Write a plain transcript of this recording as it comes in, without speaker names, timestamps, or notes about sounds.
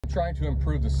Trying to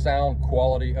improve the sound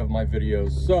quality of my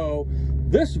videos, so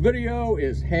this video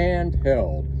is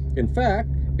handheld. In fact,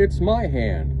 it's my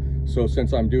hand. So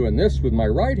since I'm doing this with my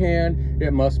right hand,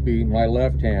 it must be my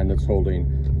left hand that's holding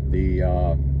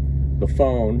the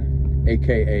phone,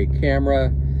 aka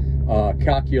camera,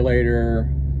 calculator,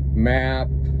 map,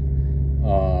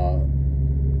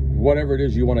 whatever it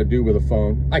is you want to do with a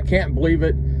phone. I can't believe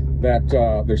it that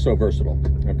they're so versatile.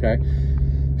 Okay.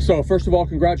 So first of all,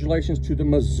 congratulations to the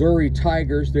Missouri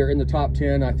Tigers. They're in the top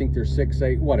 10. I think they're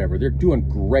 6-8, whatever. They're doing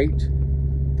great.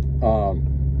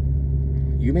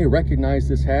 You may recognize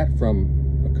this hat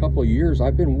from a couple of years.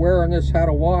 I've been wearing this hat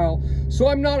a while, so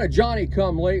I'm not a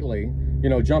Johnny-come-lately, you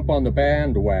know, jump on the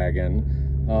bandwagon.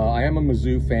 I am a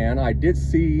Mizzou fan. I did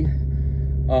see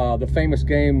the famous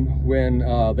game when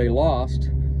they lost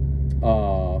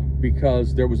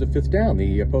because there was a 5th down.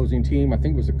 The opposing team, I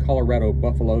think it was the Colorado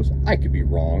Buffaloes. I could be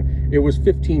wrong. It was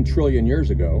 15 trillion years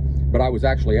ago, but I was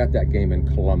actually at that game in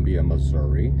Columbia,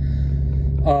 Missouri.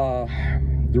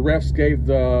 The refs gave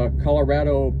the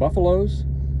Colorado Buffaloes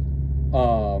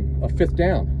a 5th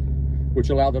down,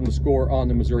 which allowed them to score on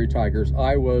the Missouri Tigers.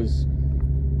 I was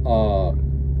on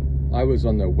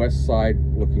the west side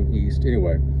looking east.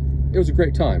 Anyway, it was a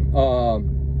great time.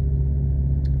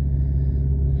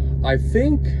 I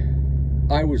think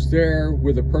I was there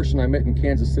with a person I met in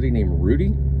Kansas City named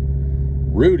Rudy.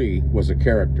 Rudy was a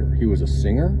character. He was a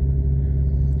singer,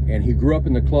 and he grew up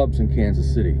in the clubs in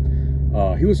Kansas City.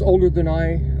 He was older than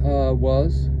I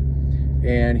was,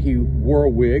 and he wore a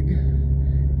wig,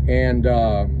 and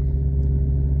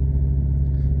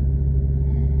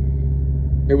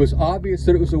it was obvious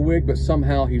that it was a wig, but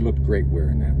somehow he looked great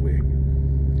wearing that wig,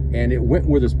 and it went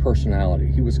with his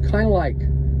personality. He was kind of like,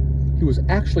 he was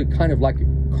actually kind of like a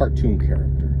cartoon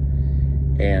character,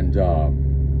 and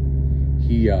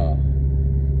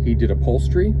he did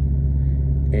upholstery,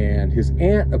 and his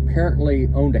aunt apparently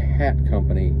owned a hat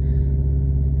company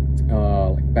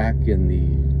like back in the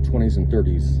 20s and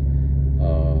 30s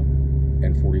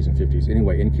and 40s and 50s.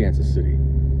 Anyway, in Kansas City.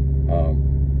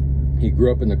 He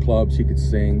grew up in the clubs. He could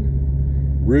sing.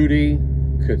 Rudy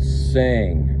could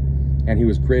sing, and he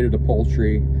was great at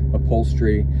upholstery,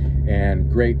 and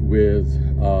great with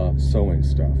sewing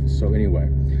stuff. So anyway,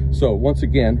 so once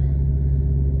again,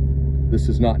 this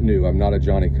is not new. I'm not a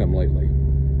Johnny-come-lately.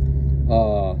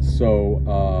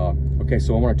 Okay,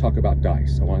 so I want to talk about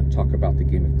dice. I want to talk about the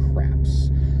game of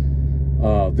craps.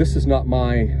 This is not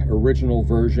my original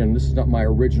version. This is not my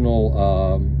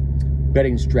original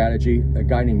betting strategy. A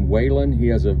guy named Waylon, he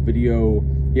has a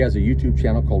YouTube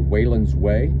channel called Waylon's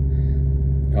Way,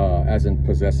 as in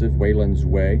possessive, Waylon's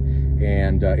Way.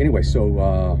 And anyway,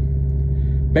 so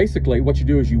basically what you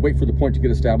do is you wait for the point to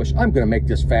get established. I'm going to make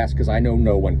this fast because I know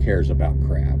no one cares about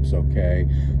craps, okay?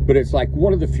 But it's like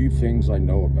one of the few things I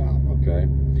know about, okay?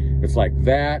 It's like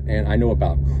that, and I know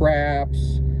about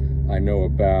craps. I know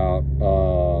about,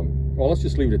 well, let's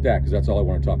just leave it at that because that's all I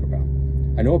want to talk about.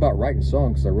 I know about writing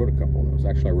songs because I wrote a couple of those.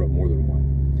 Actually, I wrote more than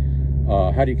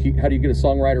one. How do you get a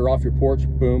songwriter off your porch?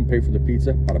 Boom, pay for the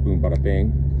pizza. Bada boom, bada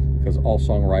bing. Because all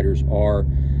songwriters are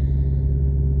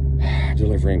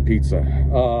delivering pizza.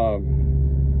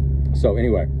 So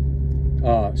anyway,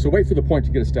 so wait for the point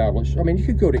to get established. I mean, you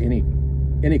could go to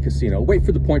any casino, wait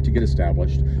for the point to get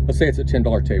established. Let's say it's a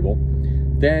 $10 table.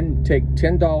 Then take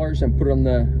 $10 and put it on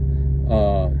the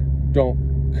don't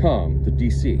come, the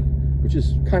DC, which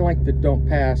is kind of like the don't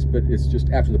pass, but it's just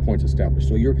after the point's established.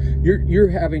 So you're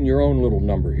having your own little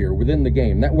number here within the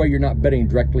game. That way you're not betting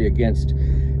directly against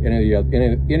any of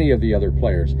the other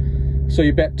players. So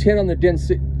you bet 10 on the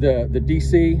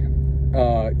DC,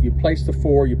 you place the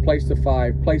 4, you place the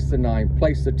 5, place the 9,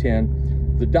 place the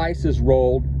 10. The dice is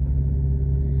rolled,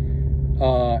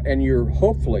 and you're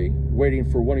hopefully waiting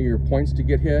for one of your points to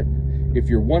get hit. If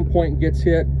your 1 point gets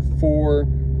hit, 4,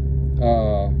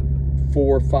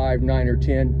 5, 9, or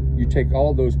 10, you take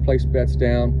all those place bets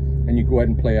down and you go ahead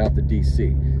and play out the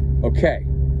DC. Okay,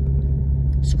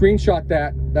 screenshot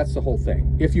that. That's the whole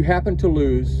thing. If you happen to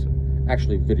lose,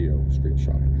 actually video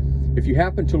screenshot it. If you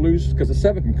happen to lose, because a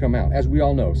 7 can come out, as we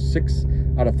all know, 6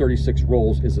 out of 36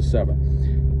 rolls is a 7.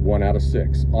 1 out of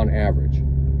 6 on average.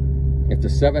 If the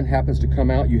 7 happens to come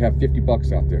out, you have 50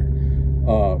 bucks out there.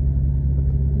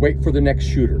 Wait for the next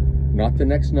shooter, not the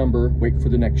next number. Wait for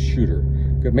the next shooter.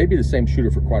 Maybe the same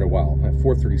shooter for quite a while. I have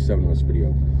 4:37 in this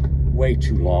video. Way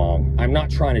too long. I'm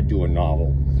not trying to do a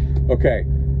novel. Okay,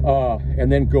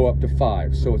 and then go up to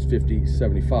 5. So it's 50,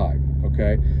 75.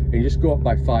 Okay, and you just go up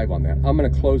by 5 on that. I'm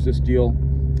going to close this deal.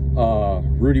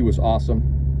 Rudy was awesome.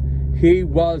 He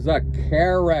was a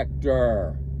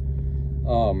character.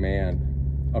 Oh man.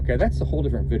 Okay, that's a whole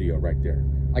different video right there.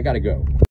 I gotta go.